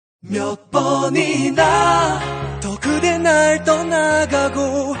몇 번이나 더 그대 날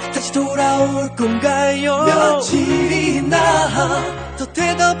떠나가고 다시 돌아올 건가요? 며칠이나 더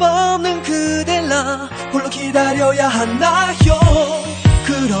대답 없는 그댈 나 홀로 기다려야 하나요?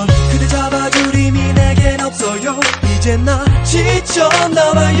 그런 그대 잡아줄 힘이 내겐 없어요. 이제 나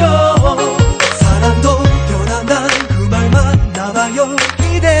지쳤나봐요. 사랑도 변한단 그 말만 남아요.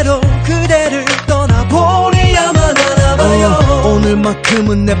 이대로 그대를 떠나보내야만 하나봐요.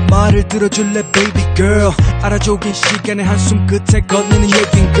 오늘만큼은 내 말을 들어줄래 baby girl. 알아줘 긴 시간의 한숨 끝에 건네는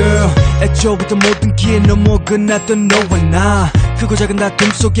얘긴 girl. 애초부터 모든 길 넘어 끝났던 너와 나 크고 작은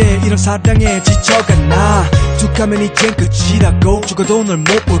다툼 속에 이런 사랑에 지쳐간 나 툭하면 이젠 끝이라고 죽어도 널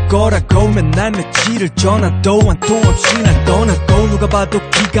못 볼 거라고 맨날 며칠을 전화도 한 통 없이 날 떠나고 누가 봐도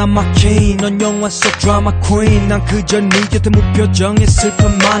기가 막힌 넌 영화 속 드라마 퀸 난 그저 네 곁에 무표정의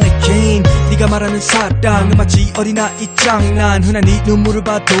슬픈 마네킹 네가 말하는 사랑은 마치 어린아이 장난 흔한 네 눈물을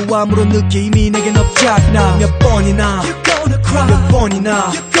봐도 아무런 느낌이 내겐 없잖아 몇 번이나 몇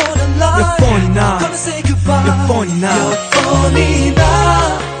번이나 몇 번이나 몇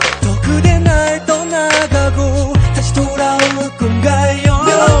번이나 더 그대 날 떠나가고 다시 돌아올 건가요?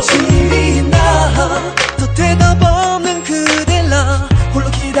 며칠이나 더 대답 없는 그댈 나 홀로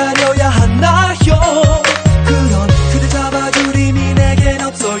기다려야 하나요? 그런 그대 잡아줄 힘이 내겐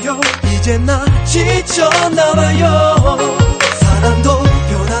없어요. 이제 나 지쳤나봐요. 사람도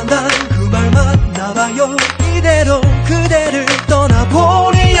변한단 그 말만 남아요. 이대로 그대를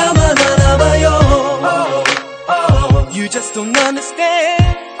떠나보내야만 하나봐요. You just don't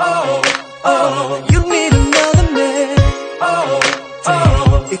understand. You need another man.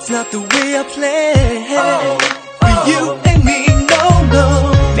 It's not the way I play. With you and me, no,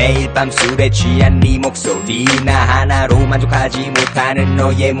 no. 매일 밤 술에 취한 네 목소리나 하나로 만족하지 못하는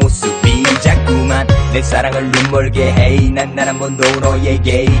너의 모습이 자꾸만 내 사랑을 눈멀게 해. 난 한 번도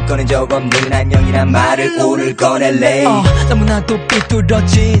너에게 꺼낸 적 없는 안녕이란 말을 오늘 꺼낼래. 너무나도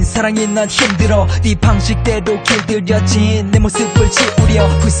삐뚤어진 사랑이 난 힘들어. 네 방식대로 길들여진 내 모습을 지우려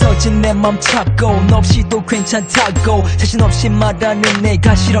부서진 내 맘 찾고 너 없이도 괜찮다고 자신 없이 말하는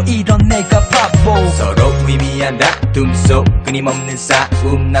내가 싫어 이런 내가 바보. 서로 무의미한 다툼 속 끊임없는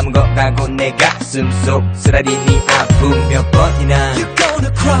싸움 남은 거라고 내 가슴 속 쓰라린 네 아픔 몇 번이나 몇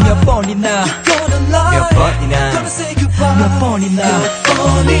번이나 몇 번이나 몇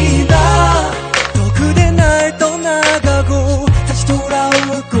번이나 더 그대 날 떠나가고 다시 돌아올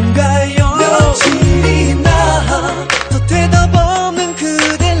건가요? 며칠이나 더 대답 없는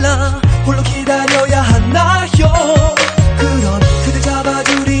그댈 나 홀로 기다려야 하나요? 그런 그대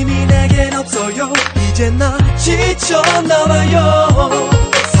잡아줄 힘이 내겐 없어요. 이제 나 지쳤나봐요.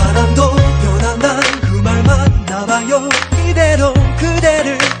 사람도 변한단 그 말만 남아요. 이대로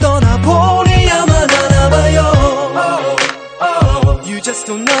그대를 떠나보내야만 하나봐요. You just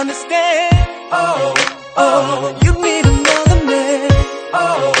don't understand. You need another man.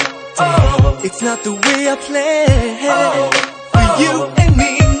 It's not the way I play. With you and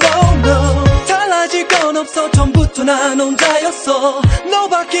me, no, no. 달라질 건 없어. 처음부터 난 혼자였어.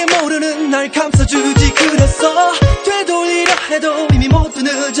 너밖에 모르는 날 감싸주지 그랬어. 되돌리려 해도 이미 모두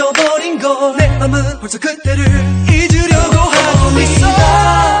늦어버린 걸. 내 맘은 벌써 그때를 잊으려고 하고 있어.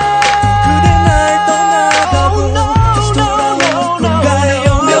 그대 날 떠나가고 다시 돌아올 건가요?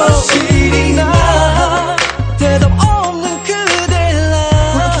 며칠이나 대답 없는 그댈 나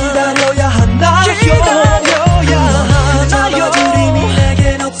홀로 기다려야 하나요? 그대 잡아줄 힘이 내겐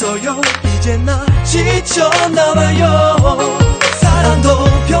없어요. 이제 나 지쳤나봐요. 사랑도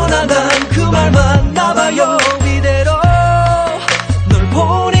변한단 그 말만 남아요. 이대로 널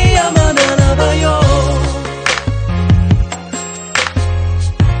보내야만 하나봐요.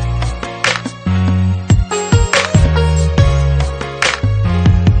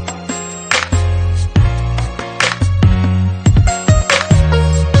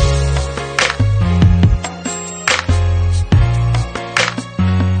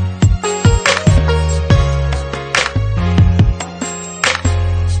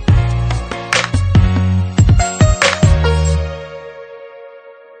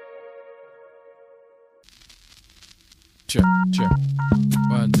 Check, check.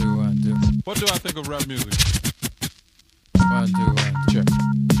 One, two, one, two. What do I think of rap music? One, two, one, check.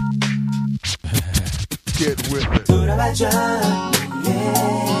 Get with it. 돌아와줘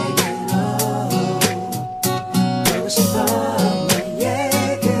보고 싶어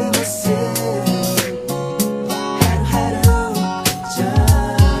너의 그 모습 하루하루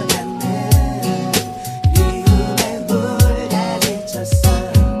져가는 미움에 물다 지쳤어.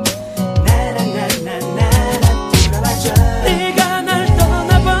 네가 날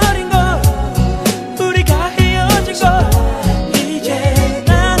떠나버린 거 우리가 헤어진 거 이제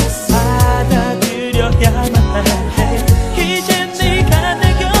난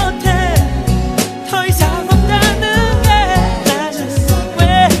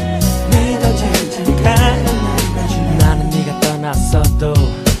너도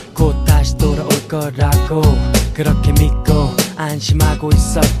곧 다시 돌아올 거라고 그렇게 믿고 안심하고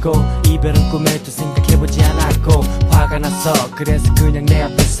있었고 이별은 꿈에도 생각해보지 않았고 화가 났어 그래서 그냥 내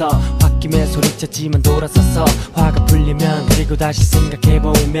앞에서 홧김에 소리쳤지만 돌아서서 화가 풀리면 그리고 다시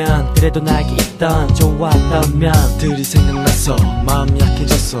생각해보면 그래도 나에게 있던 좋았던 면들이 생각났어 마음이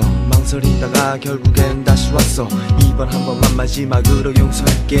약해졌어 망설이다가 결국엔 다시 왔어 이번 한 번만 마지막으로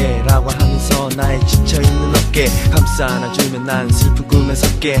용서할게 라고 하면서 나의 지쳐있는 어깨 감싸 안아주면 난 슬픈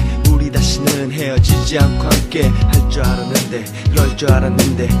꿈에서 깨 우리 다시는 헤어지지 않고 함께 할 줄 알았는데 그럴 줄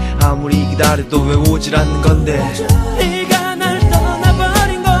알았는데 아무리 기다려도 왜 오질 않는 건데 네가 날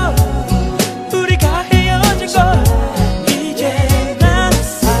떠나버린 거 우리가 헤어진 거 이제 난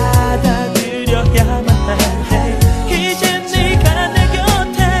받아들여야만 해 이제 네가 내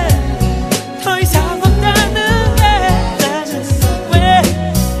곁에 더 이상 없다는 게 나는 왜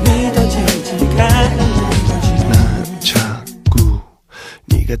믿어지지가 않는 거지 난 자꾸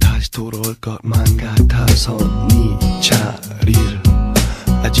네가 다시 돌아올 것만 같아서 네 자리를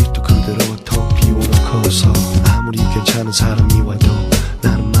아직도 그대로 텅 비워놓고서 아무리 괜찮은 사람이 와도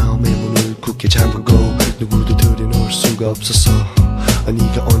나는 마음의 문을 굳게 잠그고 누구도 들여놓을 수가 없었어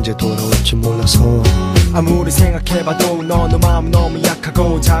네가 언제 돌아올지 몰라서 아무리 생각해봐도 너는 마음 너무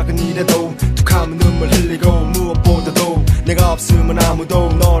약하고 작은 일에도 툭하면 눈물 흘리고 무엇보다도 내가 없으면 아무도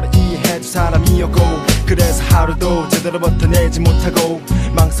너를 이해해줄 사람이었고 그래서 하루도 제대로 버텨내지 못하고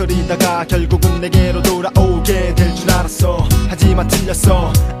망설이다가 결국은 내게로 돌아오게 될 줄 알았어 하지만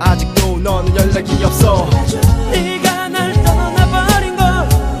틀렸어 아직도 너는 연락이 없어 네가 날 떠나버린 거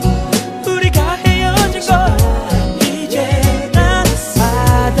우리가 헤어진 거 이제 난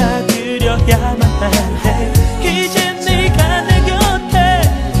받아들여야만 해 이제 네가 내 곁에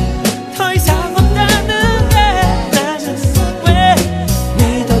더 이상 없다는 게 나는 왜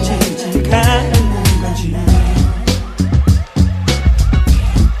믿어지지가 않는 건지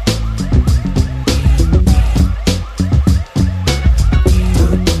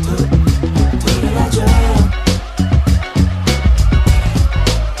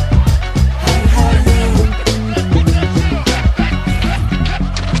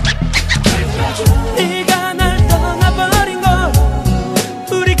네가 날 떠나버린 거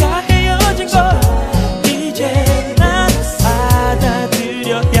우리가 헤어진 거 이제 난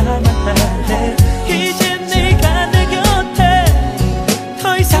받아들여야만 해 이제 네가 내 곁에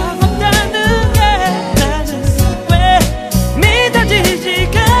더 이상 없다는 게 나는 왜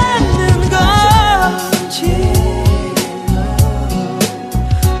믿어지지가 않는 건지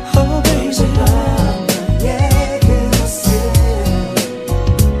Oh baby 너의 그 모습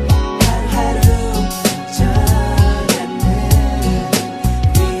하루 전에는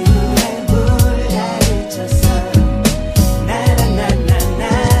미움에 물려있어서 나나나나나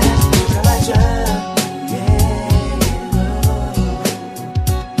잡아줘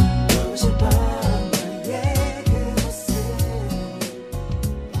보고 싶어 너의 그 모습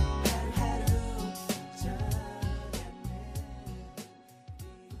하루 전에는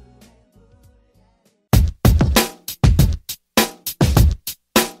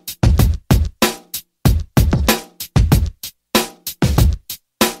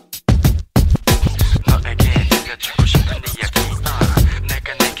너에게 들려주고 싶은 이야기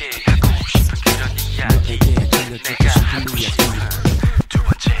내가 내게 하고 싶은 그런 이야기 내가 하고 싶은 두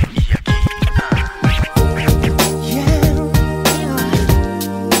번째 이야기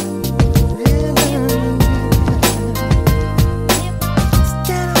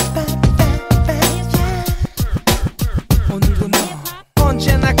오늘도 너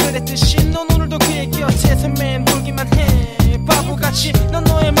언제나 그랬듯이 넌 오늘도 그의 곁에서 맴돌기만 해 바보같이 넌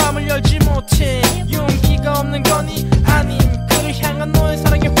너의 마음을 열지 못해 용기가 없는 거니 아님 그를 향한 너의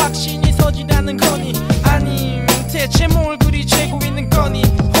사랑에 확신이 서질 않는 거니 아님 대체 뭘 그리 재고 있는 거니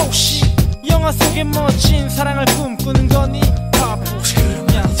혹시 영화 속의 멋진 사랑을 꿈꾸는 거니 바보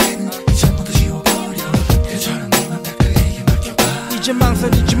이제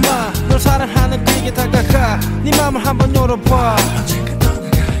망설이지 마 널 사랑하는 그에게 다가가 네 맘을 한번 열어봐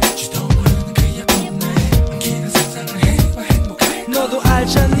너도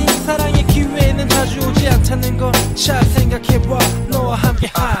알잖니 사랑의 기회는 자주 오지 않다는 거 잘 생각해봐 너와 함께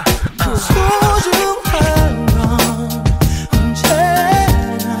하고 소중한 건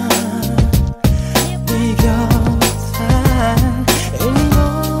언제나 네 곁에 있는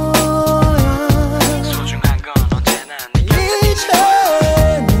거야 소중한 건 언제나 네 곁에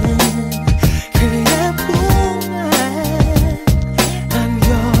이제는 그의 품에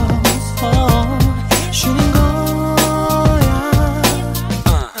안겨서 쉬는 거야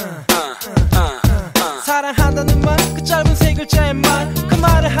사랑한다는 말 그 짧은 세 글자에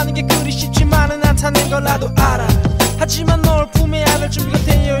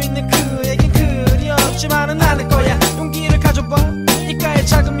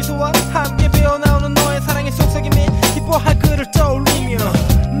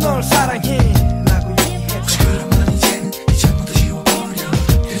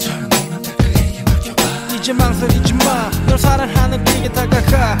이제 망설이지 마. 널 사랑하는 그에게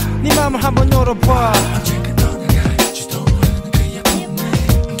다가가 네 맘을 한번 열어봐.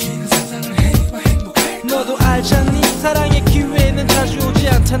 너도 알잖니 사랑의 기회는 자주 오지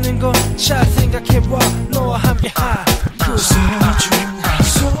않다는 거. 잘 생각해봐. 너와 함께한 그 소중한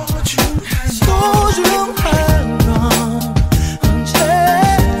건 언제나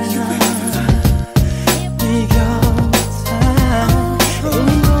네 곁에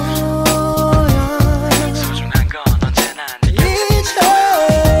있는 거야. 소중한 건 언제나 네 곁에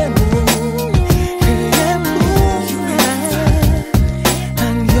이제는 그의 품에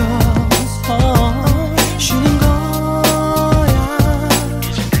안겨서 쉬는 거야.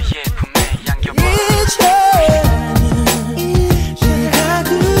 이제 그의 품에 안겨봐. 이제는 내가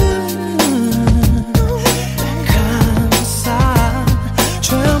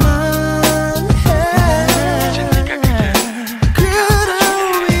감싸줘야만 해. 이제 네가 그를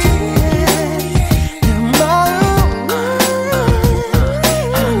위해 내 마음을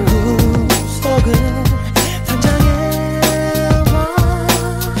한 구석을 단장해봐.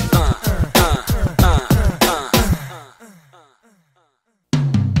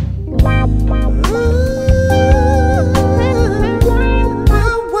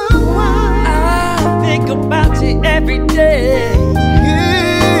 I think about it every day.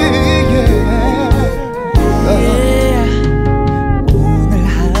 오늘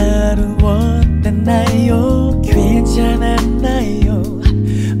하루 어땠나요? 괜찮았나요?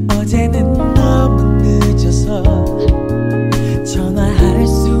 어제는 너무 늦어서 전화할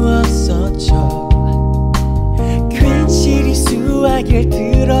수 없었죠. 괜시리 수화기를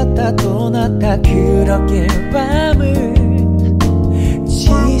들었다 또 놨다 그렇게 밤을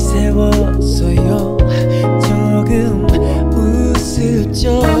지새웠어요. 조금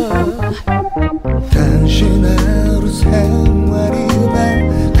우습죠. 당신 하루 생활이 날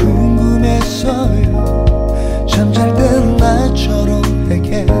궁금했어요. 잠잘 땐 나처럼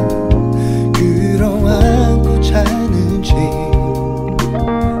내게 끌어안고 자는지.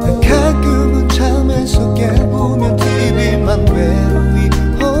 가끔은 잠에서 깨보면 TV만 외로이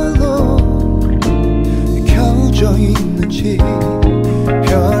홀로 켜져 있는지.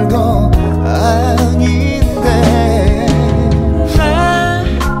 별거 아닌데 난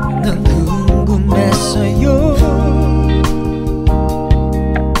궁금했어요.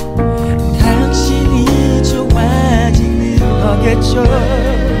 당신이 좋아지는 거겠죠.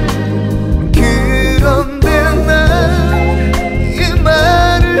 그런데 난 이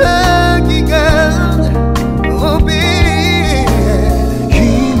말을 하기가 오비에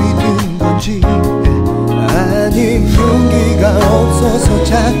힘이 든 건지 아님 용기가 없어서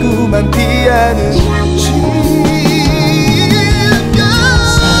자꾸만 피하는지.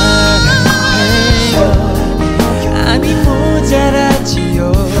 사랑해요. 아니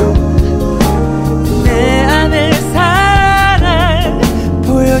모자라지요. 내 안의 사랑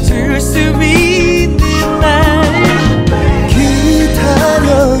보여줄 수 있는 날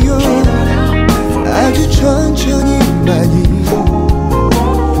기다려요. 아주 천천히 많이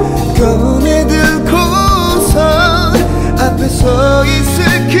꺼내들고서 앞에 서 있을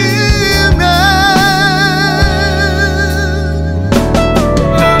그날.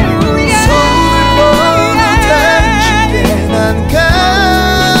 손을 뻗어 당신께 난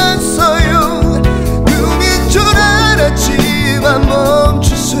갔어요. 꿈인 줄 알았지만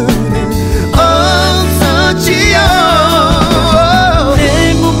멈출 수는 없었지요.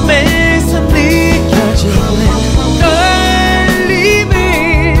 내 몸에서 느껴지는 떨림을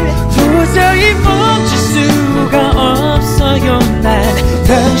도저히 멈출 수가 없어요. 난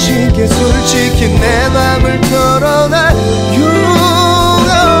당신께 솔직히 내 맘을 털어놔요.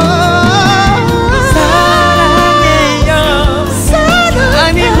 사랑해요.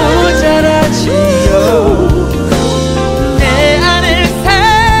 아니 모자라지요. 내 안의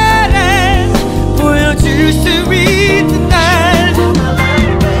사랑 보여줄 수 있는 날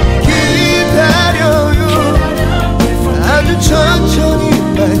기다려요. 아주 천천히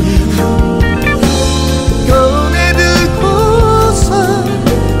많이 꺼내들고서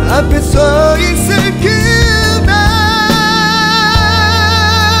앞에 서 있을 그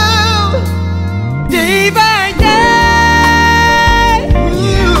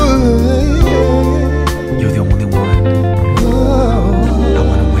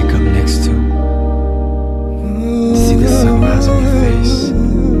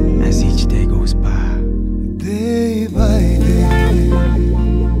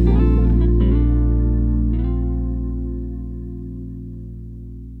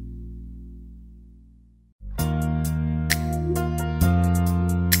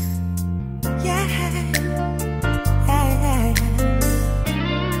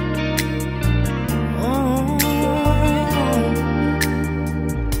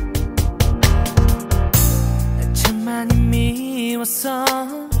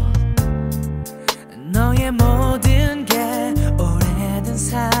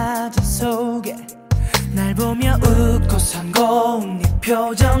보게 날 보며 웃고선 고운 네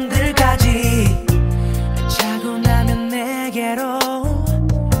표정들까지 자고 나면 내게로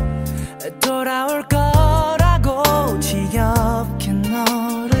돌아올 거라고 지겹게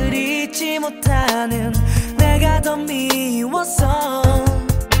너를 잊지 못하는 내가 더 미워서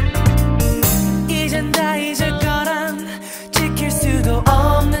이젠 다 잊을 거란 지킬 수도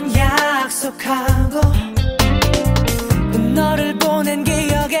없는 약속하고 너를 보낸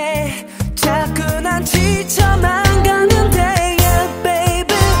기억에 자꾸 난 지쳐만 가는데 yeah,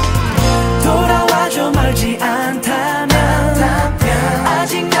 baby 돌아와줘 멀지 않다면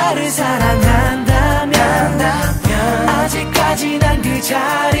아직 나를 사랑한다면 아직까지 난 그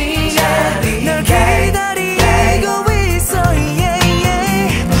자리에 널 기다리고 있어 yeah,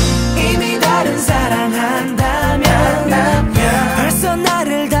 yeah. 이미 다른 사랑한다면 벌써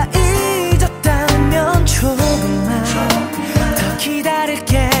나를 다 잊었다면 조금만 더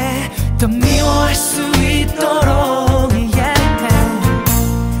기다릴게 더 미워할 수 있도록 yeah.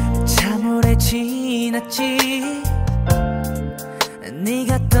 참 오래 지났지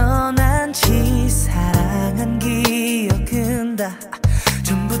네가 떠난 지 사랑한 기억은 다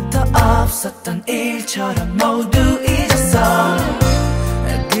전부터 없었던 일처럼 모두 잊었어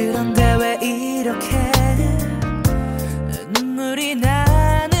그런데 왜 이렇게 눈물이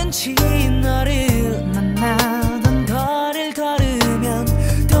나는지 너를 만나던 거리를 걸으면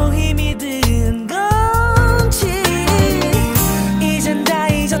더 힘이 든 건지 이젠 다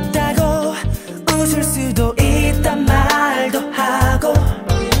잊었다고 웃을 수도 있단 말도 하고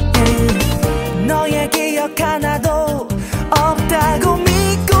너의 기억 하나도 없다고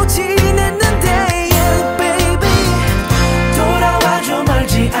믿고 지냈는데 yeah, baby 돌아와줘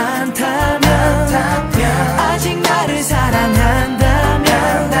멀지 않다면 아직 나를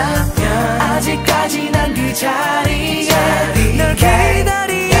사랑한다면 아직까지 난 그 자리에 널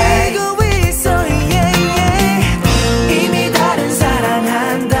기다리고 있어 yeah, yeah. 이미 다른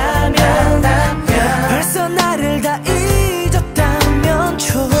사랑한다면 벌써 나를 다 잊었다면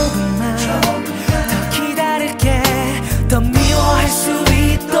조금만 더 기다릴게 더 미워할 수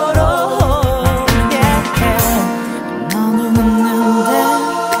있도록 yeah. 너는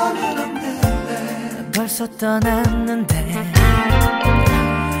없는데 벌써 떠났는데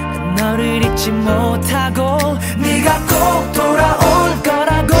너를 잊지 못하고 네가 꼭 돌아올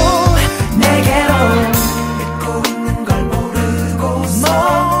거라고 내게로 믿고 있는 걸 모르고 널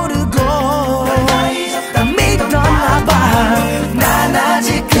다 잊었다 믿었나 봐 난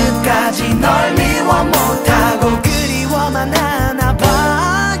아직 끝까지 널 미워 못하고 그리워만 하나 봐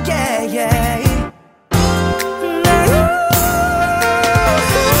yeah, yeah.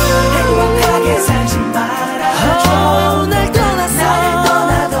 행복하게 살지 말아줘 날 떠나서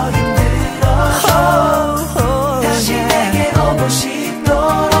다시 내게 오고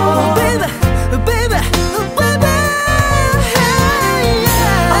싶도록 baby, baby, baby.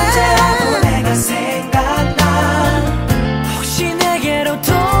 언제라도 내가 생각나 혹시 내게로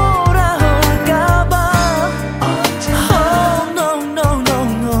돌아올까봐 oh, no, no, no,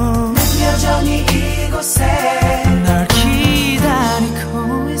 no. 난 여전히 이곳에 널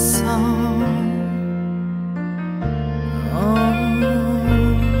기다리고 있어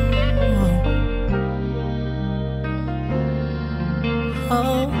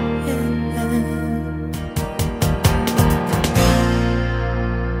oh, yeah.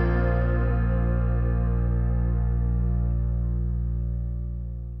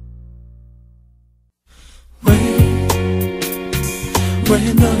 왜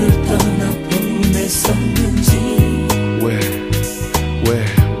너를 떠나보냈었는지 왜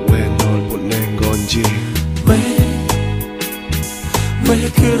널 보낸 건지 왜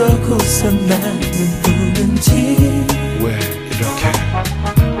그러고서 나는 우는지 왜 이렇게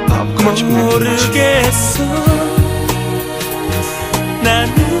바보같이 울는지 모르겠어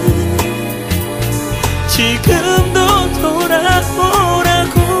나는 지금도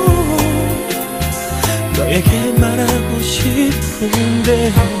돌아오라고 너에게 말하고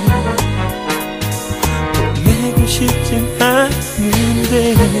싶은데 보내고 싶진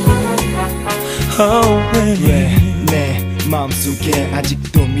않은데 왜 내 마음속에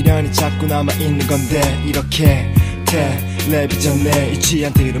아직도 미련이 자꾸 남아있는 건데 이렇게 텔레비전에 이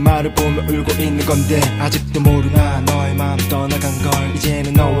취한들은 말을 보며 울고 있는 건데 아직도 모르나 너의 마음 떠나간 걸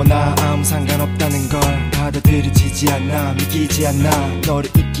이제는 너와 나 아무 상관없다는 걸 받아들여지지 않아 믿기지 않나 너를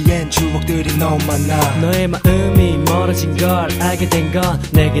잊기엔 추억들이 너무 많아 너의 마음이 멀어진 걸 알게 된 건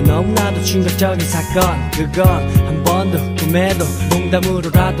내게 너무나도 충격적인 사건 그건 한 번도 꿈에도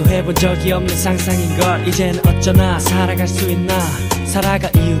농담으로라도 해본 적이 없는 상상인걸 이제는 어쩌나 살아갈 수 있나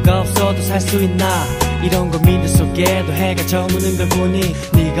살아갈 이유가 없어도 살 수 있나 이런 고민들 속에도 해가 저무는 걸 보니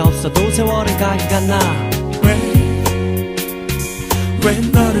네가 없어도 세월은 가긴 갔나. 왜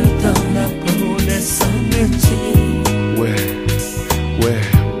너를 떠나보냈었는지, 왜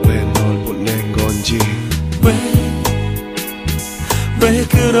널 보낸 건지, 왜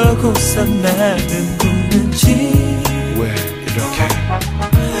그러고서 나는 우는지 왜 이렇게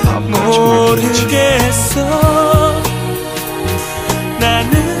앞까지 모르겠어.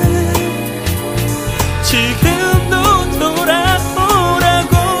 나는 지금도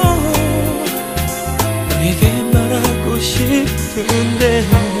돌아오라고 너에게 말하고 싶은데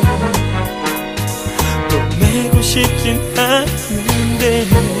보내고 싶진 않은데.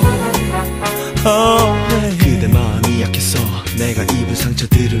 그대 마음이 약했어. 내가 입은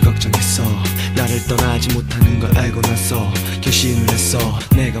상처들을 걱정했어. 나를 떠나지 못하는 걸 알고 나서 결심을 했어.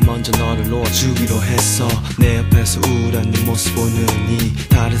 내가 먼저 너를 놓아주기로 했어. 내 옆에서 우울한 네 모습 보느니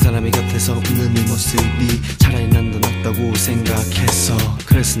다른 사람이 곁에서 웃는 네 모습이 차라리 난 더 낫다고 생각했어.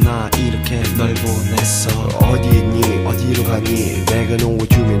 그래서 나 이렇게 널 보냈어. 어디 있니 어디로 가니 내가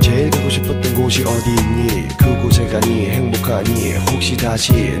놓아주면 제일 가고 싶었던 곳이 어디 있니 그곳에 가니 행복하니 혹시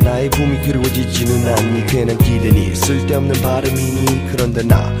다시 나의 봄이 그리워지지는 않니 괜한 기대니 쓸데없는 바람이니 그런데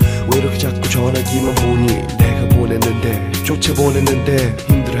나 왜 이렇게 자꾸 전화기만 보니 내가 보냈는데 쫓아보냈는데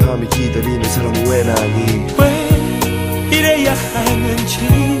힘들어하며 기다리는 사람은 왜 나니 왜 이래야 하는지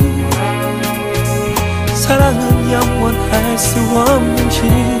사랑은 영원할 수 없는지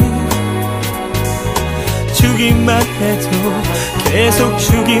주기만 해도 계속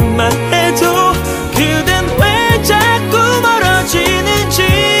주기만 해도 그댄 왜 자꾸 멀어지는지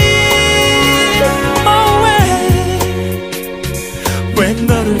왜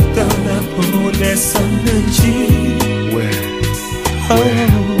너를 떠나보냈었는지 왜 널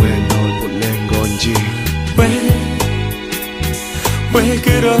보낸 건지 왜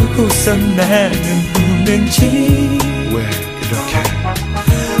그러고서 나는 우는지 왜 이렇게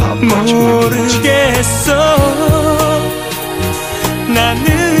앞까지 모르겠어. 나는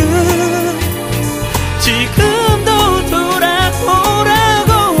지금도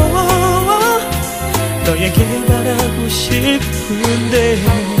돌아오라고 너에게 말하고 싶은데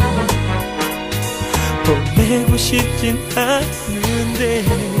보내고 싶진 않은데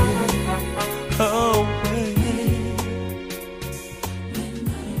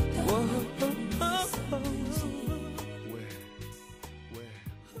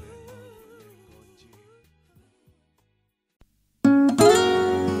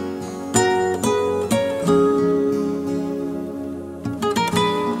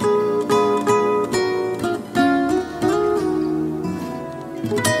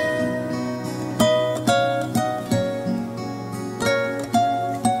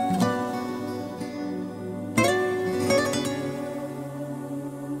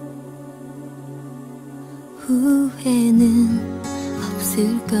후회는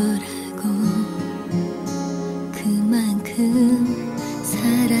없을 거라고 그만큼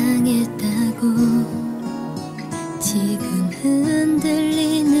사랑했다고 지금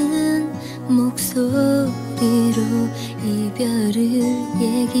흔들리는 목소리로 이별을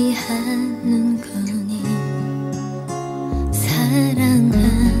얘기하는 거니 사랑한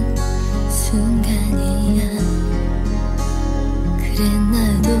순간이야 그래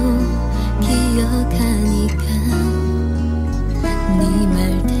나도 기억하니까 네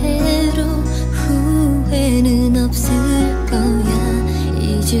말대로 후회는 없을 거야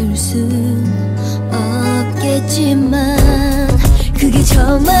잊을 순 없겠지만 그게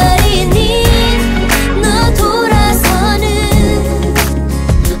정말이니 너 돌아서는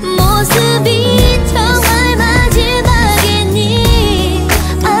모습이 정말 마지막이니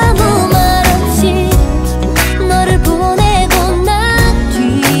아무 말 없이 너를 보내고 난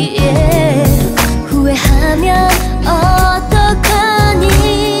뒤에 후회하면 어떡하니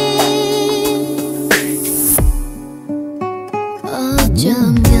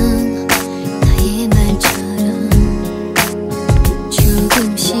어쩌면 너의 말처럼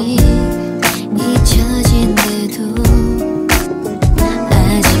조금씩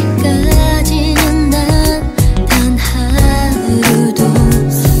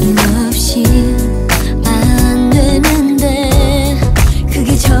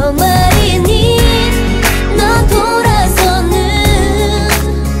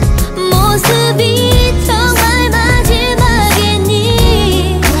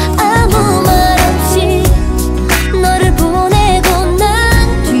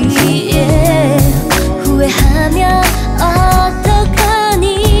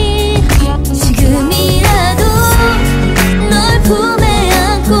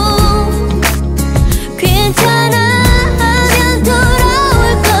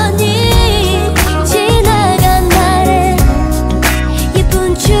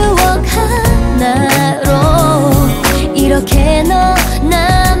추억 하나로 이렇게 너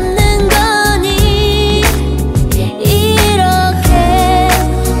남는 거니 이렇게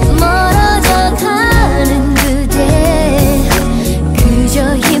멀어져 가는 그대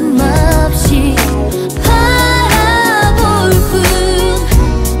그저 힘없이 바라볼 뿐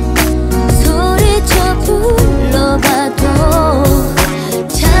소리쳐 불러봐도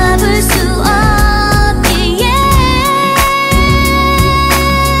잡을 수 없기에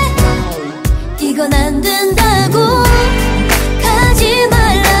이건 안 된다고 가지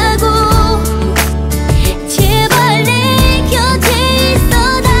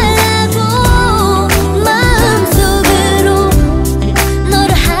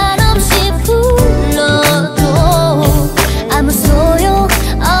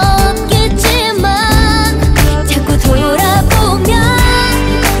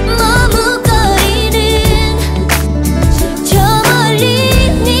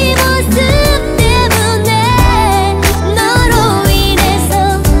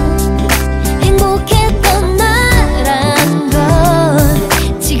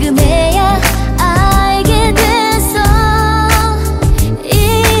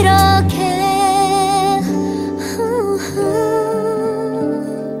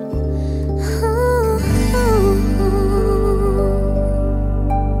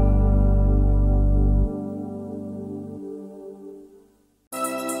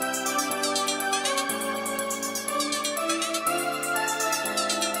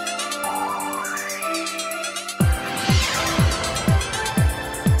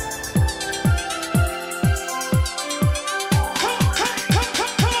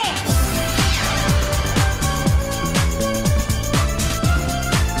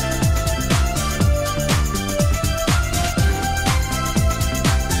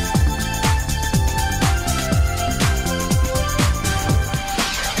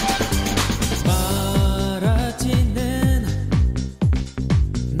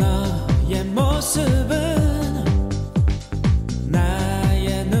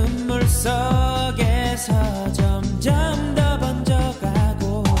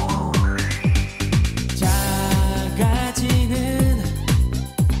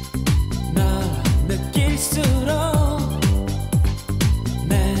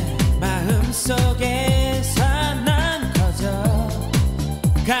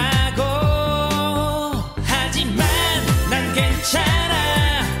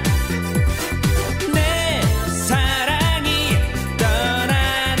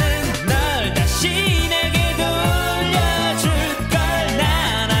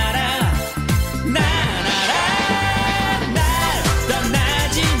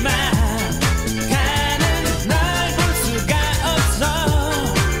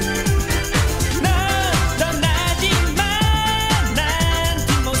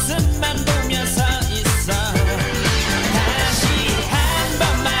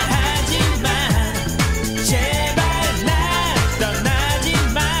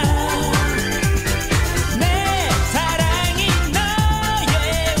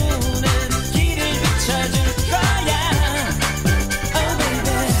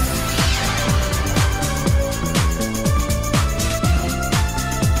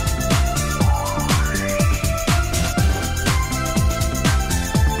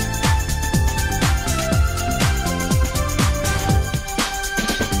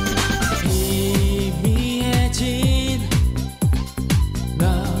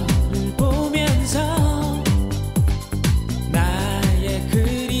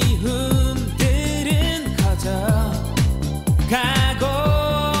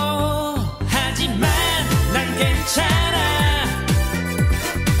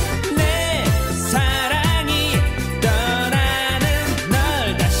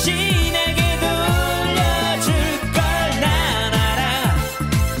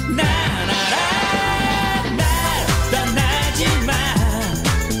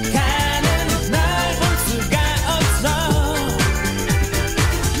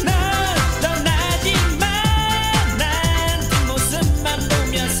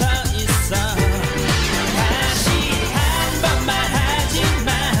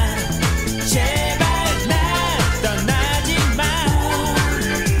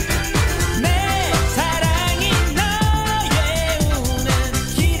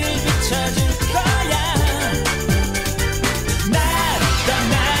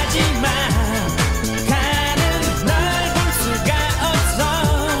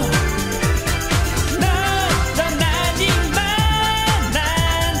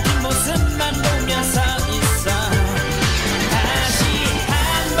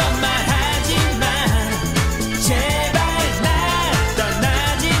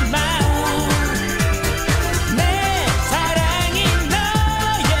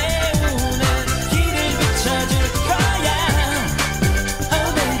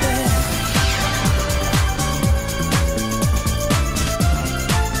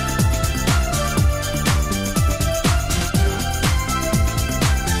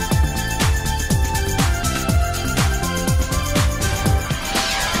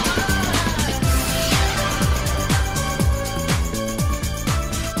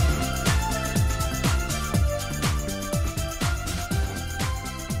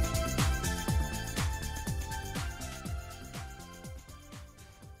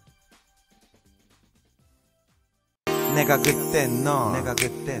내가 그때 너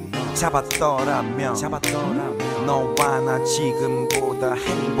잡았더라면 너와 나 지금보다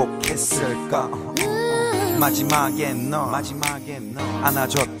행복했을까. 마지막에 너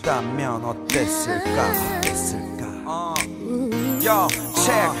안아줬다면 어땠을까. Yo,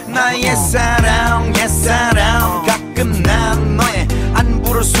 check. 나의 옛사랑 가끔 난 너의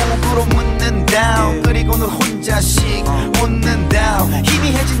안부를 속으로 묻는다. 그리고는 혼자씩 웃는다.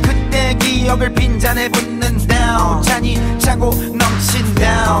 희미해진 그때 기억을 빈잔에 붓는다. 잔이 차고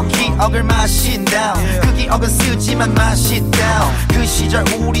넘친다. 기억을 마신다. 그 기억은 쓰지만 맛있다. 그 시절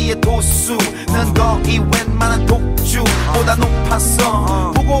우리의 도수는 거의 웬만한 독주보다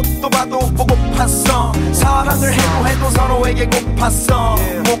높았어. 보고 또 봐도 보고팠어. 사랑을 해도 서로에게 고팠어.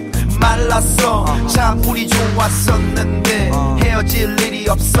 목 말랐어. 참 우리 좋았었는데 헤어질 일이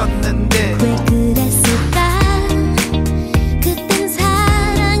없었는데 왜 그랬을까. 그땐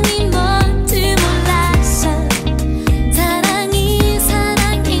사랑이 뭔지 몰랐어. 사랑이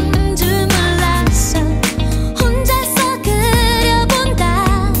사랑인 줄 몰랐어. 혼자서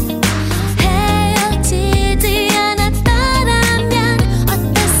그려본다. 헤어지지 않았더라면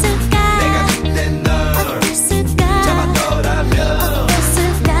어땠을까. 내가 그때 널 어땠을까. 잡았더라면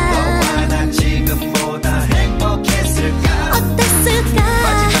어땠을까. 너와 난 지금보다 행복했을까. 어땠을까.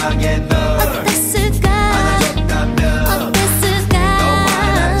 마지막에 널 어땠을까. 안아줬다면 어땠을까. 너와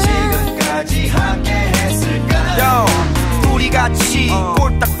난 지금까지 함께 했을까. 우리 같이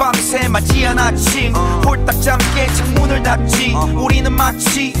꼴딱 밤새 맞이한 아침 홀딱 잠게 창문을 닫지. 우리는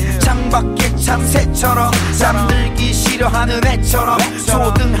마치 창밖의 참새처럼 잠들기 싫어하는 애처럼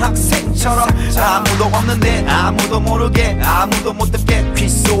초등학생처럼 아무도 없는데 아무도 모르게 아무도 못 듣게 귀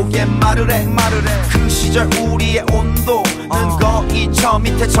속에 말을 해. 그 시절 우리의 온도는 거의 저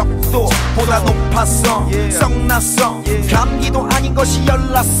밑에 적도보다 높았어. 썩났어. 감기도 아닌 것이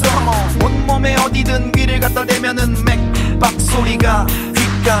열났어. 온몸에 어디든 귀를 갖다 대면은 맥박 소리가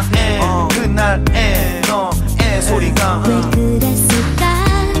귓가에 그날의 너의 소리가. 왜 그랬을까.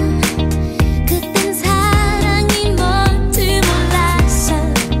 그땐 사랑이 뭔지 몰랐어.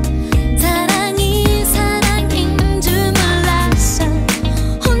 사랑이 사랑인 줄 몰랐어.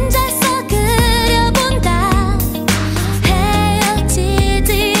 혼자서 그려본다.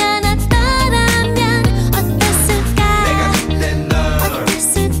 헤어지지 않았더라면 어땠을까. 내가 그때 널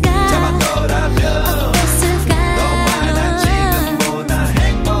어땠을까. 잡았더라면 어땠을까. 너와 난 지금보다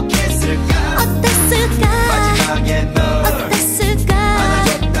행복했을까. 어땠을까. 마지막에 널 어땠을까.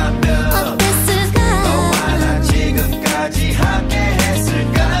 안아줬다면 어땠을까. 너와 난 지금까지 함께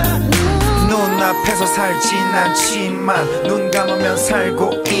했을까. 눈앞에서 살진 않지만 눈 감으면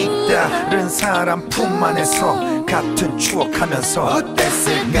살고 있다른 사람 품 안에서 같은 추억하면서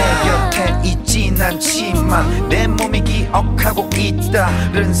어땠을까. 내 곁에 있진 않지만 내 몸이 기억하고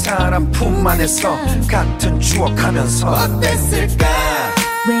있다른 사람 품 안에서 같은 추억하면서 어땠을까.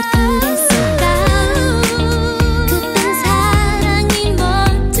 왜 그랬을까. 그땐 사랑이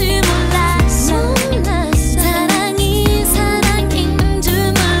뭔지 몰랐어. 사랑이 사랑인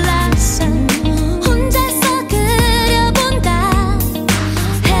줄 몰랐어. 혼자서 그려본다.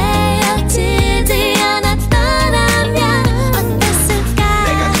 헤어지지 않았더라면 어땠을까.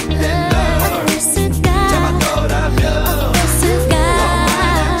 내가 그때 널 어땠을까. 잡았더라면 어땠을까.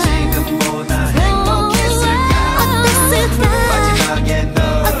 지금보다 행복했을까. 어땠을까. 마지막에 널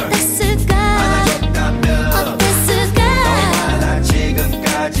어땠을까. 안아줬다면 어땠을까. 너와 난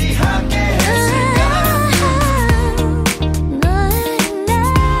지금까지 함께 했을까.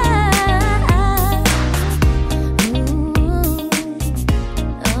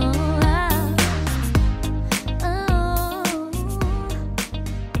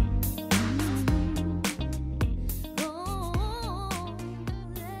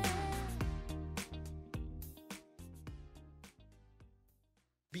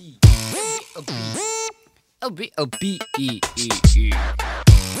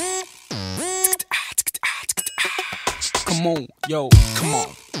 Come on, yo, come on.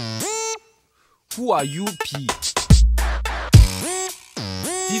 Who are you, P?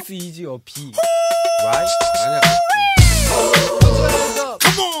 This is your P, right? 아니야. Put your hands up.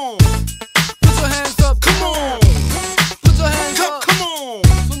 Come on. Put your hands up. Come on. Put your hands up. Come on.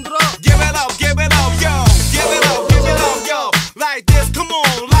 손 들어. Give it up, yo. Give it up, yo. Like this, come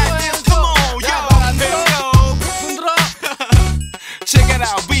on, like this, come on, yo. Here we go. 손 들어. Check it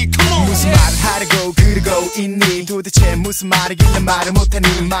out, beat, come on. 무슨 말을 하려고 그러고 있니. 도대체 무슨 말이길래 말을 못하니.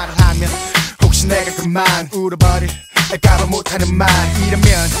 말을 하면 혹시 내가 그만 울어버릴까봐 못하는 말.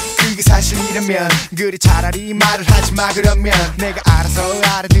 이러면 그게 사실이라면 그래 차라리 말을 하지마. 그러면 내가 알아서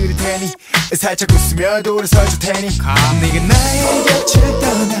알아들을 테니 살짝 웃으며 돌아서줄 테니. 네가 나의 곁을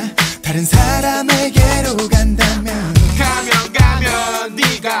떠나 다른 사람에게로 간다면 가면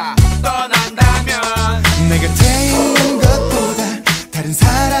네가 떠난다면 내 곁에 있는 것보다 다른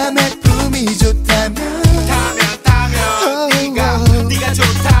사람의 품이 좋다면 네가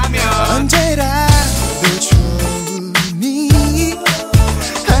좋다면 언제라도 좋으니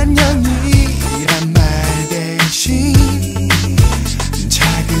안녕이란 말 대신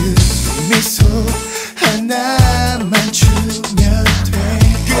작은 미소 하나만 주면 돼.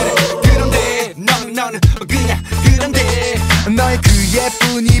 그런데 너는 그냥 그런데 너의 그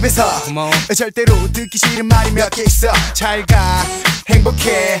예쁜 입에서 절대로 듣기 싫은 말이 몇 개 있어. 잘가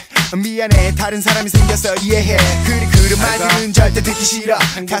행복해 미안해 다른 사람이 생겨서 이해해. 그런 말들은 절대 듣기 싫어.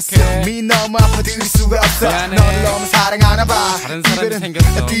 가슴이 너무 아파 들을 수가 없어. 너를 너무 사랑하나봐. 이별은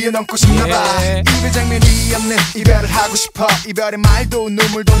뛰어넘고 싶나봐. 이별 장면이 없는 이별을 하고 싶어. 이별의 말도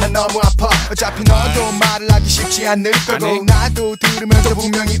눈물도 난 너무 아파. 어차피 너도 말을 하기 쉽지 않을 거고 나도 들으면서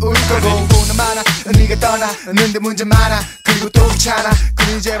분명히 울 거고 돈은 많아 네가 떠나는데 문제 많아. 그리고 또 귀찮아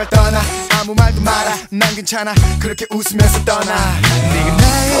그러니 제발 떠나. 아무 말도 마라 난 괜찮아 그렇게 웃으면서 떠나. 네가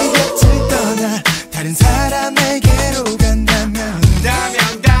나의 곁을 떠나 다른 사람에게로 간다면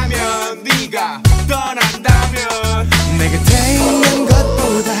네가 떠난다면 내 곁에 있는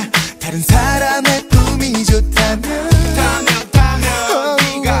것보다 다른 사람의 품이 좋다면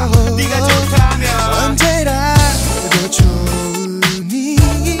네가 좋다면 언제라도 좋으니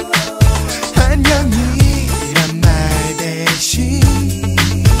안녕이란 말 대신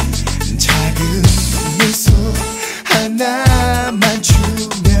작은 미소 하나만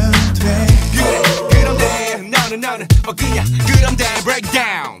주면 돼. 그런데 너는 그냥 그런데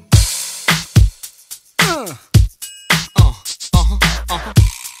breakdown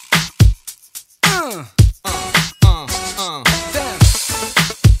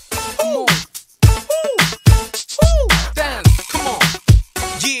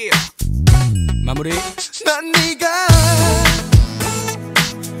마무리. 난 네가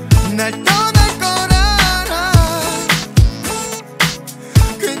날 떠날 걸 알아.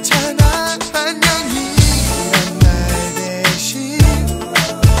 괜찮아 안녕이란 말 대신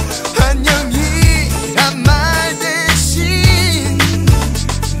안녕이란 말 대신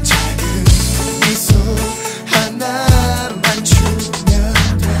작은 미소 하나만 주면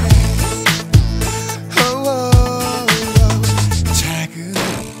돼. 작은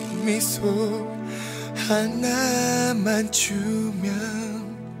미소 하나만 주면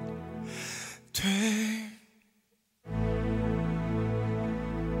돼.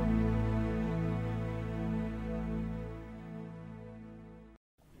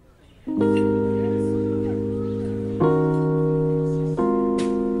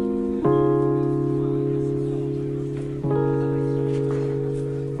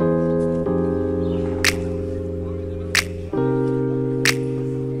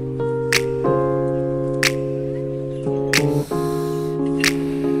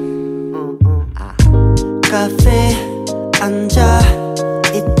 카페 앉아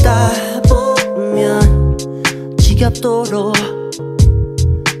있다 보면 지겹도록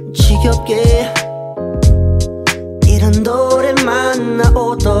지겹게 이런 노래만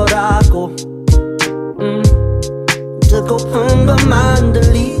나오더라고. 듣고픈 것만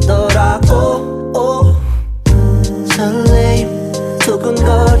들리더라고. 설레임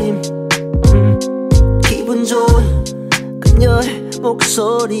두근거림 기분 좋은 그녀의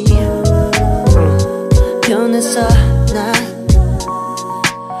목소리 변했어 난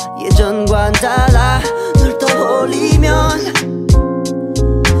예전과는 달라. 널 떠올리면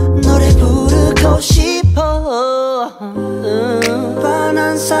노래 부르고 싶어.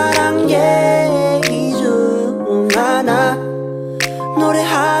 뻔한 사랑 얘기 중 하나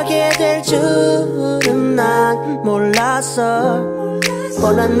노래하게 될 줄은 난 몰랐어.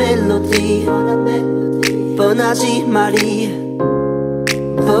 뻔한 멜로디 뻔하지 말이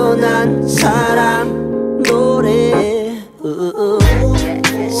뻔한 사랑 노래.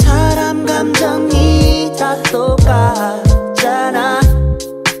 사람 감정이 다 똑같잖아.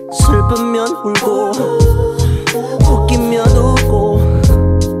 슬프면 울고 웃기면 웃고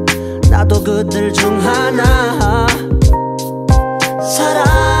나도 그들 중 하나.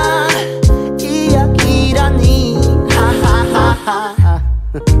 사랑 이야기라니 하하하하.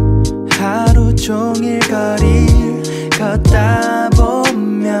 하루 종일 거리를 걷다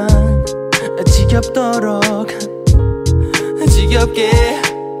보면 지겹도록 지겹게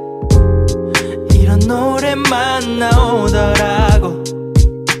이런 노래만 나오더라고.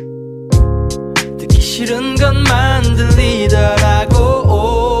 듣기 싫은 것만 들리더라고.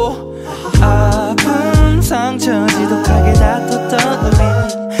 아픈 상처 지독하게 다퉜던 우리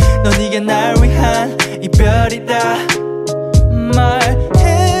넌 이게 날 위한 이별이다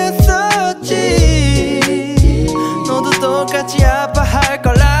말했었지. 너도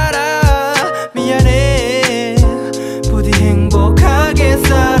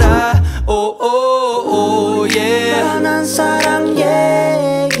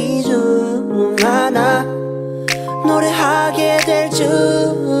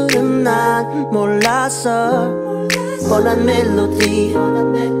몰랐어. 뻔한 멜로디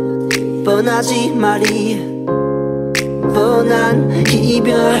뻔하지 말이 뻔한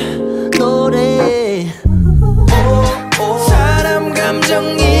이별 노래. 사람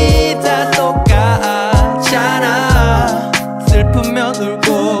감정이 다 똑같잖아. 슬프면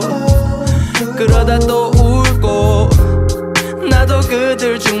울고 그러다 또 울고 나도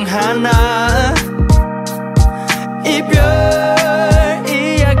그들 중 하나. 이별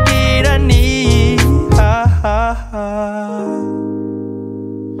이야기라니.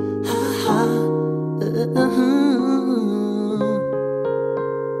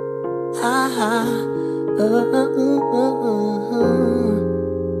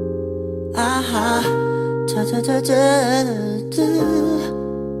 아하 자자자자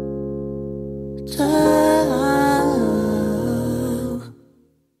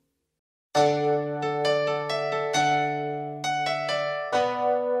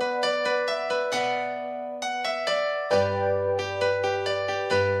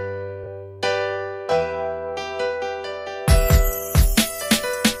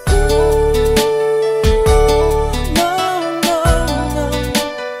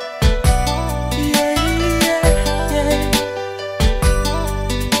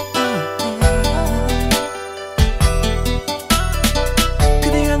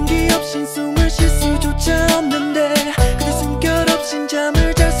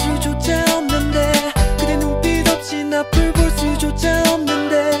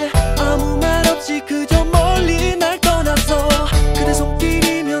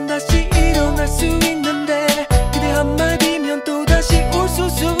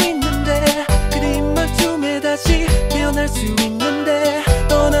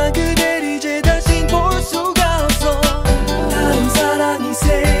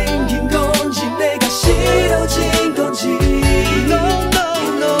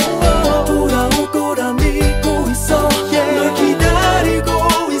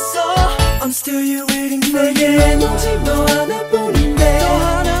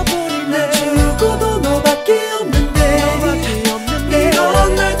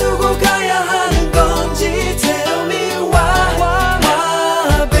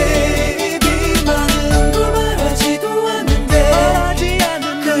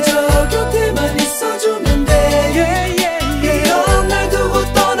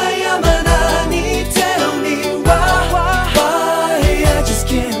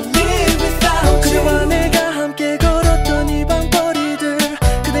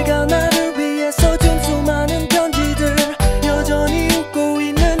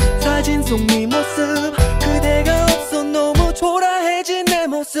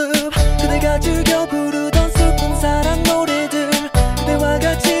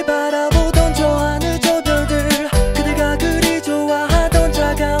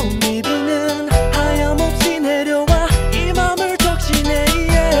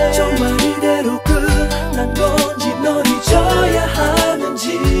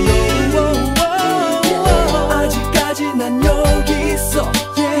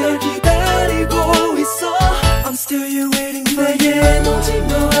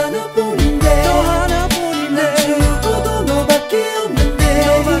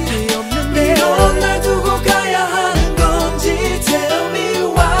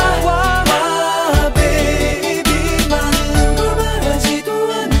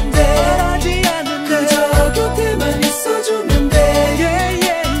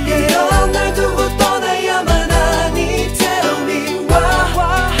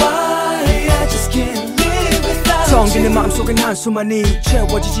내 마음속엔 한수만이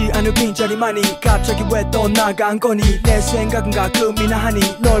채워지지 않을 빈자리만이 갑자기 왜 떠나간 거니. 내 생각은 가끔이나 하니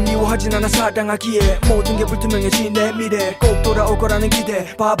널 미워하진 않아 사랑하기에 모든 게 불투명해진 내 미래 꼭 돌아올 거라는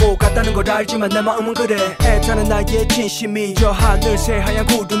기대. 바보 같다는 걸 알지만 내 마음은 그래. 애타는 나의 진심이 저 하늘 새하얀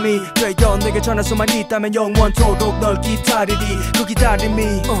구름이 되어 내게 전할 수만 있다면 영원토록 널 기다리리. 그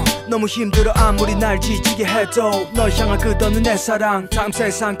기다림이 너무 힘들어. 아무리 날 지치게 해도 널 향한 끝없는 내 사랑 다음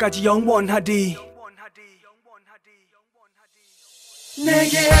세상까지 영원하리.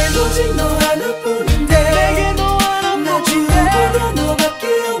 내게 오직 너 하나뿐인데 내게 너 하나뿐인데 나 주고도 너밖에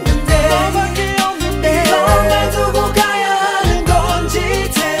없는데 이런 날 두고 가야 하는 건지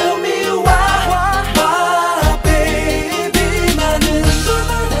Tell me why baby. 많은 걸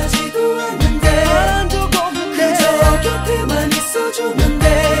말하지도 않는데 그저 곁에만 있어주면 돼.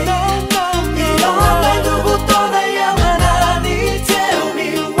 이런 날 두고 떠나야만 하니 Tell me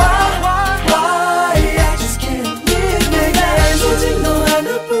why I just can't live. 내게 오직 너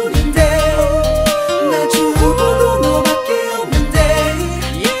하나뿐인데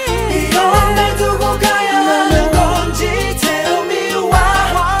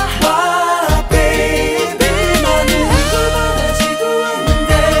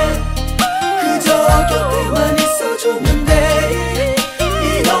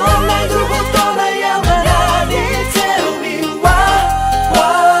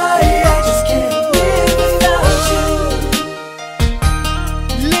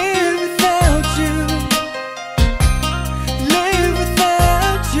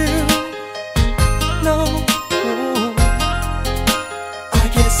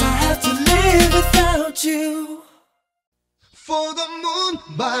do For the moon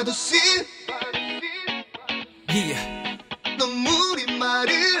by the sea. Yeah. 눈물이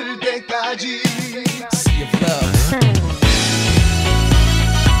마를 때까지. Sea of love.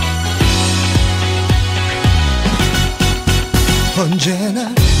 언제나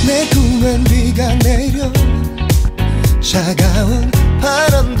내 꿈엔 비가 내려 차가운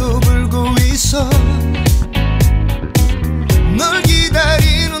바람도 불고 있어. 널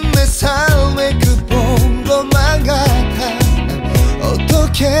기다리는 내 삶의 끝본 것만 같아.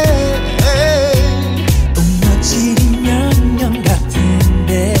 어떡해. 무너지리 몇년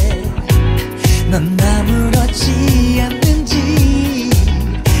같은데 넌 아무렇지 않는지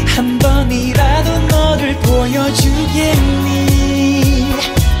한 번이라도 너를 보여주겠니.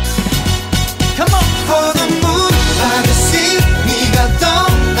 Come on. For the moon by the sea. 네가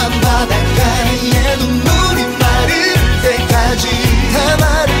떠난 바닷가에 눈물이 마를 때까지 다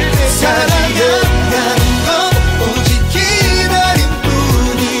마를 때까지 사랑한다는 건 오직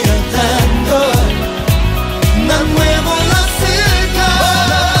기다림뿐이었단 걸 난 왜 몰랐을까.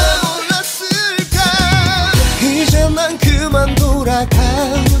 이제 난 그만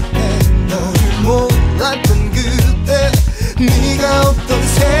돌아가면 해. 너를 몰랐던 그때 네가 없던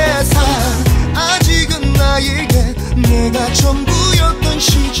세상 아직은 나에게 내가 전부였던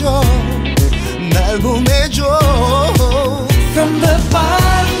시절 날 보내줘. From the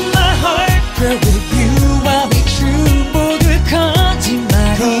bottom of my heart, girl, with you I'll be true. 모두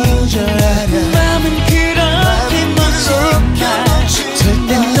거짓말이야. 맘은 그렇게 멋진다.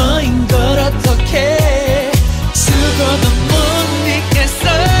 절대 너인 걸 어떡해. 죽어도 못 믿겠어.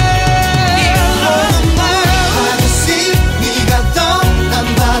 네가 떠난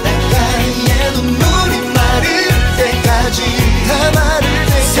바닷가에 눈물이 마를 때까지 다 마를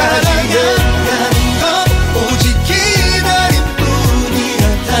때까지 사랑한다는 건 오직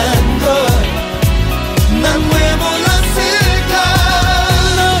기다림뿐이었단 걸 난 왜 몰랐을까.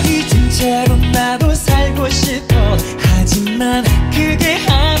 너 잊은 채로 나도 살고 싶어. 하지만 그게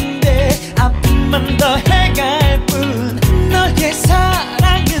안 돼. 아픔만 더 해갈 뿐. 너의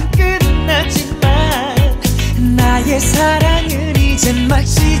사랑은 끝났지만 나의 사랑은 이제 막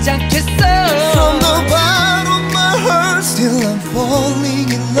시작했어. From the bottom of my heart still I'm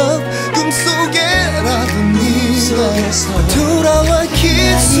falling in love. 꿈속에라도 네가 돌아와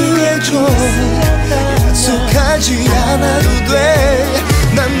키스해줘. 약속하지 않아도 돼.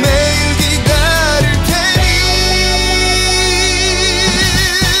 난 매일 기다릴 테니.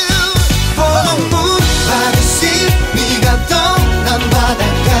 For the moon by the sea. 네가 떠난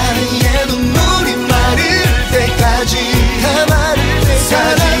바닷가에 눈물이 마를 때까지 다 마를 때까지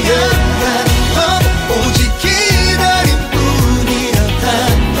사랑한다는 건 오직 기다림뿐이었단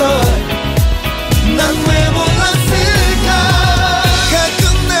걸 난 왜 몰랐을까. 가끔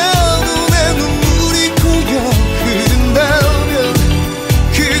내 눈에 눈물이 고여 흐른다면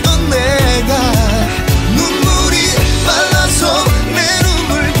그건 내가 눈물이 빨라서 내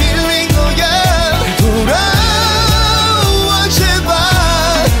눈물 빌린 거야. 돌아와 제발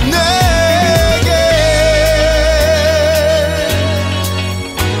내게.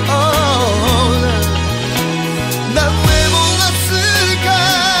 난 왜 몰랐을까.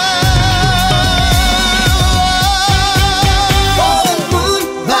 For the moon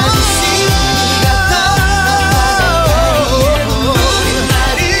by the sea. 네가 떠난 바닷가에 눈물이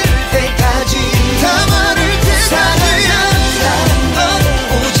마를 때까지 다 마를 때까지 사랑한다는 건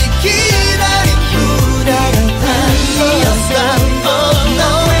오직 기다림뿐이었단 걸. 난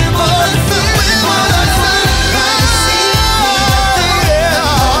왜 몰랐을까.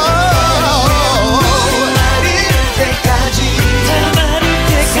 눈물이 마를 때까지 다 마를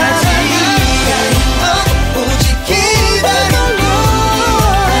때까지 오직 기다림뿐이었단 걸.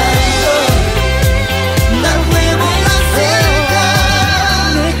 난 왜 몰랐을까.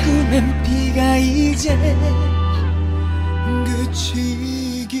 내 꿈엔 비가 이제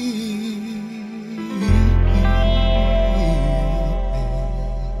그치기.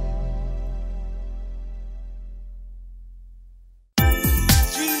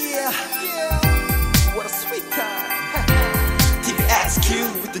 Yeah, what a sweet time. DXQ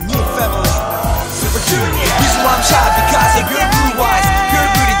with the new family. Super Junior. Reason why I'm shy because of your blue eyes. Your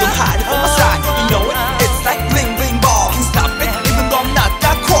beauty don't hide it from my side. You know it, it's like bling bling ball. Can't stop it, even though I'm not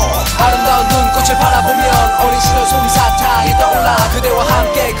that cool. 아름다운 눈꽃을 바라보면 어린 시절 솜사탕이 떠올라. 그대와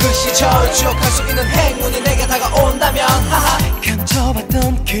함께 그 시절 추억할 수 있는 행운이 내게 다가온다면 하하.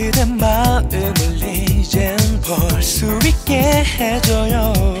 감춰봤던 그대 마음을 이젠 볼 수 있게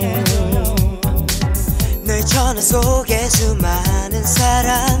해줘요. 널 전화 속에 수많은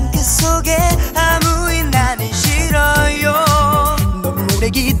사람 그 속에 아무인 나는 싫어요. 너무 오래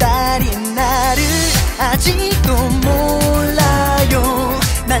기다린 나를 아직도 몰라요.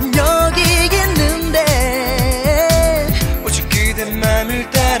 난 여기 있는데 오직 그대 맘을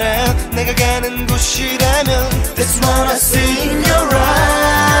따라 내가 가는 곳이라면 That's what I see in your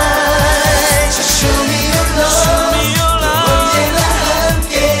eyes. So show me your love, 언제나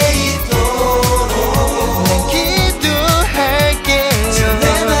함께 있도록 난 기도할게요. 내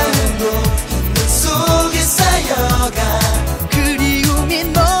마음도 내 속에 쌓여가 그리움이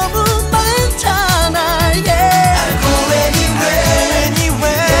너무 많잖아. yeah. I'll go anywhere, 내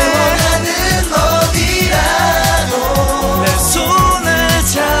원하는 어디라도 내 손을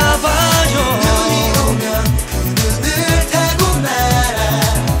잡아요. 눈이 오면 그 눈을 타고 날아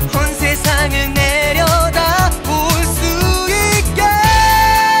온 세상을 내려다 볼 수 있게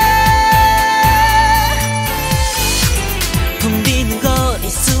붐비는 거리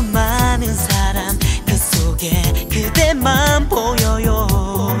수많은 사람 그 속에 그대만 보여요.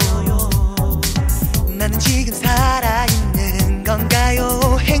 나는 지금 살아있는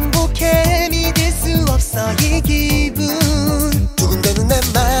건가요? 행복해 믿을 수 없어 이 기분. 두근대는 내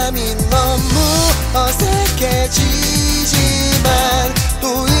맘이 너무 어색해지지만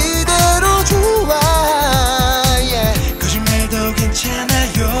또 이대로 좋아. yeah. 거짓말도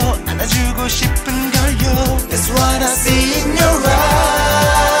괜찮아요. 안아주고 싶은 걸요. That's what I see in your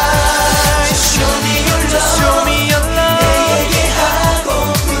eyes. Show me your love, Show me your love. 내게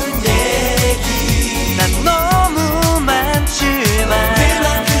하고픈 얘기 난 너무 많지만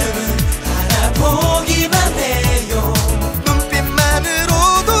그만큼은 알아보기만 해요.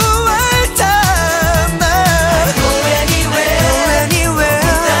 눈빛만으로도 알잖아. Go anywhere,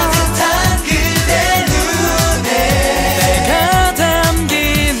 따뜻한 그대 눈에 내가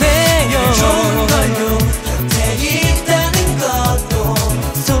담기네요. 좋은 걸요. 곁에 있다는 것도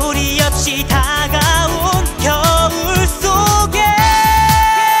소리 없이 다가온 겨울 속에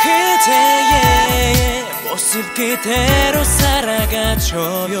그대의 모습 그대로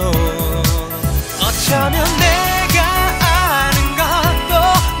살아가줘요. 어쩌면 내가 아는 것도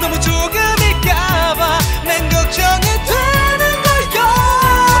너무 조금일까봐 난 걱정이 되는 걸요.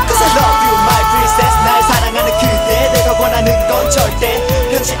 Cause I love you my princess. 날 사랑하는 그대 내가 원하는 건 절대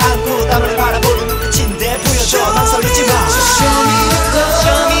변치 않고 나를 바라보는 눈빛인데 보여줘 망설이지 마. Show me your love,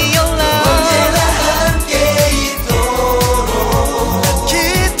 Show me your love. 언제나 함께 있도록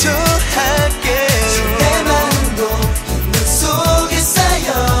기도할게요. 내 마음도 내 속에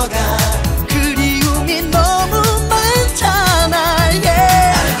쌓여가 그리움이 너무 많잖아.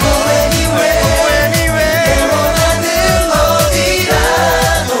 yeah. I'll go anywhere, 내 원하는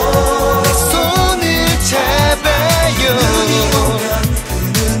어디라도 내 손을 잡아요. 눈이 오면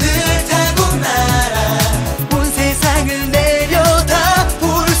그 눈을 타고 날아 온 세상을 내려다 볼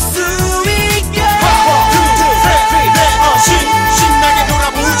수 있게 신나게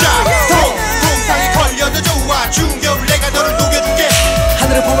놀아보자. 동상이 걸려도 좋아. 중겨울 내가 너를 녹여줄게.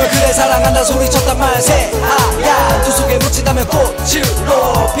 하늘을 보며 그래 사랑한다 소리쳤단 말세. 아야 두 속에 묻힌다면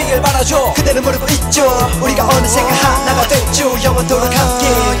꽃으로 피길 바라줘. 그대는 모르고 있죠. 우리가 어느샌가 하나가 됐죠. 영원토록 함께.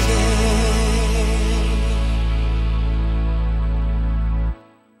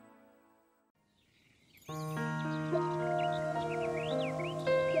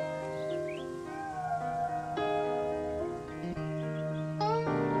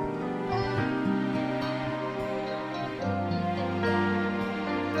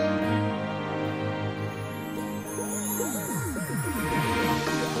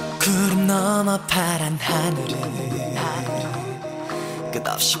 구름 너머 파란 하늘을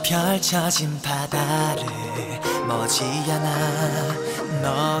끝없이 펼쳐진 바다를 머지않아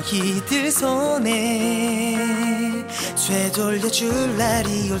너희들 손에 되돌려줄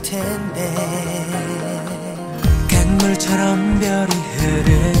날이 올 텐데 강물처럼 별이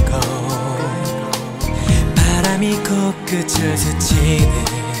흐르고 바람이 코끝을 스치는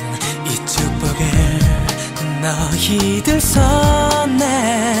이 축복을 너희들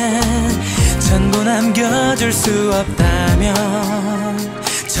손에 전부 남겨줄 수 없다면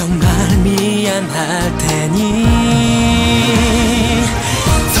정말 미안할 테니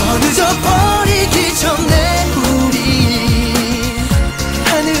더 늦어버리기 전에 우리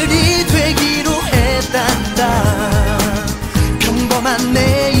하늘이 되기로 했단다. 평범한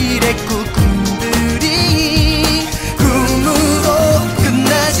내일의 꿈들이 꿈으로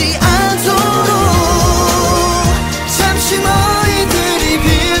끝나지 않도록 잠시 너희들이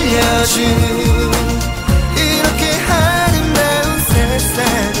빌려준 이렇게 아름다운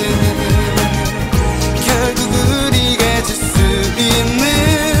세상을 결국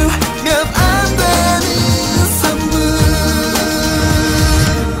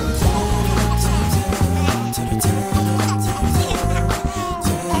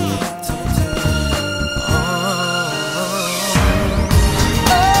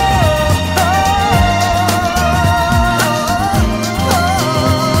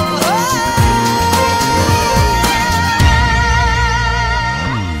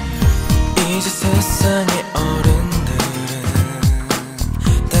세상의 어른들은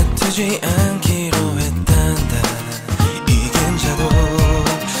다투지 않기로 했단다. 이긴 자도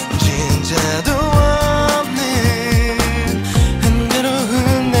진 자도 없는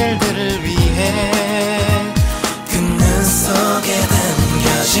한가로운 날들을 위해 그 눈 속에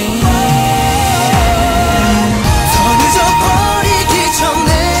담겨진 더 늦어버리기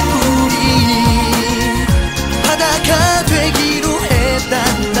전에 우리 바다가 되기로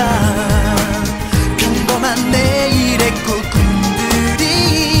했단다. 평범한 내일의 꿈들이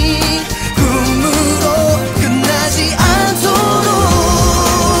꿈으로 끝나지 않도록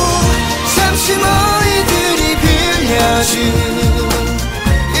잠시 너희들이 빌려준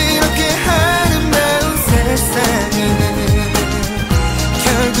이렇게 아름다운 세상은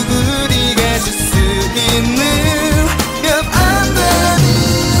결국 우리가 줄 수 있는 몇 안 되는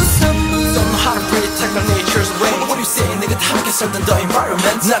선물. Don't know how to breathe, take our nature's way. What do you say? 내가 함께 살던 the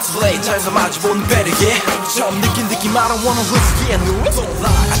environment. Not too late, 자연스레 마주보는 배려에 처음 느낀 느낌 I don't wanna lose again. Don't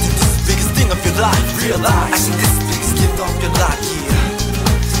lie, I think this is the biggest thing of your life. Realize, I think this is the biggest gift of your life. Yeah.